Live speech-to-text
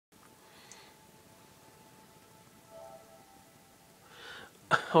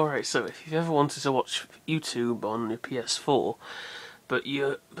Alright, so if you've ever wanted to watch YouTube on your PS4, but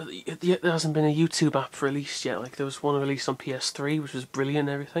there hasn't been a YouTube app released yet. Like, there was one released on PS3, which was brilliant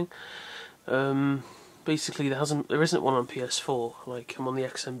and everything. Basically, there isn't one on PS4. Like, I'm on the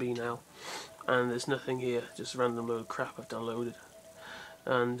XMB now, and there's nothing here. Just a random load of crap I've downloaded,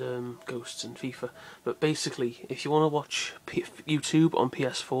 and Ghosts and FIFA. But basically, if you want to watch YouTube on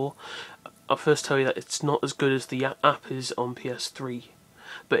PS4, I'll first tell you that it's not as good as the app is on PS3,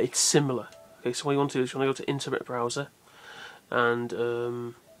 but it's similar. Okay, so what you want to do is you want to go to Internet Browser,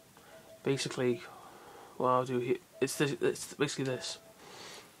 and basically, what I'll do here, it's basically this.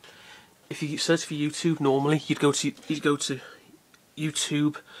 If you search for YouTube normally, you'd go to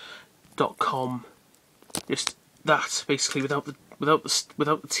YouTube.com. Just that, basically, without the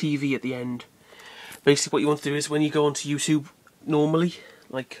TV at the end. Basically, what you want to do is when you go onto YouTube normally,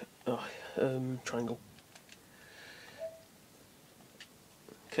 like triangle.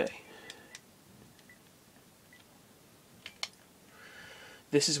 Okay.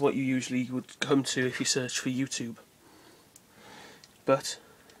 This is what you usually would come to if you search for YouTube. But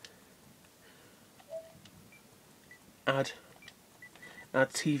add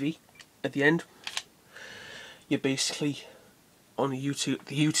TV at the end. You're basically on the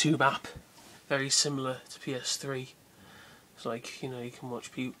YouTube app, very similar to PS3. It's like, you know, you can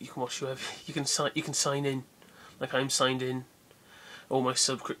watch whoever you can sign in. Like, I'm signed in. All my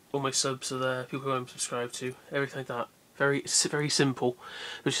subs are there. People who I'm subscribed to, everything like that. It's very simple,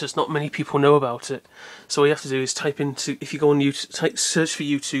 but just not many people know about it. So what you have to do is type into, if you go on YouTube, search for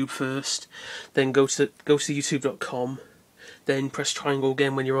YouTube first, then go to YouTube.com, then press triangle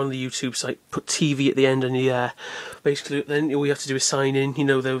again when you're on the YouTube site, put TV at the end, and you're there. Basically, then all you have to do is sign in. You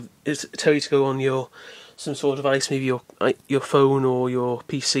know, they'll tell you to go on some sort of device, maybe your phone or your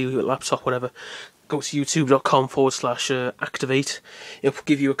PC or your laptop, whatever. Go to youtube.com/activate. It'll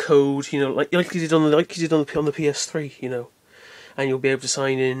give you a code, you know, like you did on the PS3, you know, and you'll be able to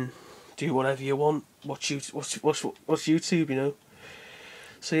sign in, do whatever you want, watch YouTube, you know.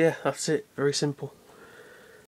 So yeah, that's it. Very simple.